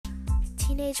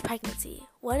Teenage pregnancy.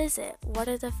 What is it? What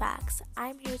are the facts?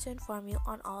 I'm here to inform you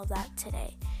on all of that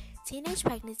today. Teenage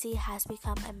pregnancy has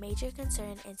become a major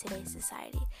concern in today's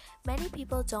society. Many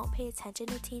people don't pay attention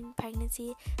to teen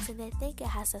pregnancy since they think it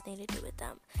has nothing to do with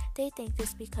them. They think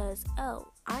this because, oh,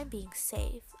 I'm being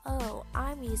safe. Oh,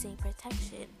 I'm using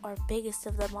protection. Or biggest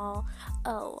of them all,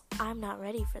 oh, I'm not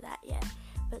ready for that yet.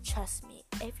 But trust me,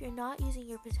 if you're not using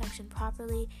your protection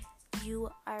properly, you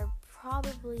are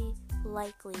probably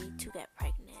likely to get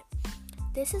pregnant.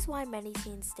 This is why many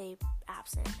teens stay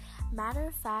abstinent. Matter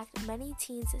of fact, many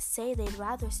teens say they'd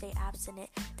rather stay abstinent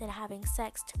than having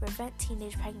sex to prevent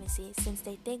teenage pregnancy since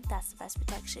they think that's the best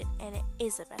protection, and it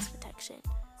is the best protection.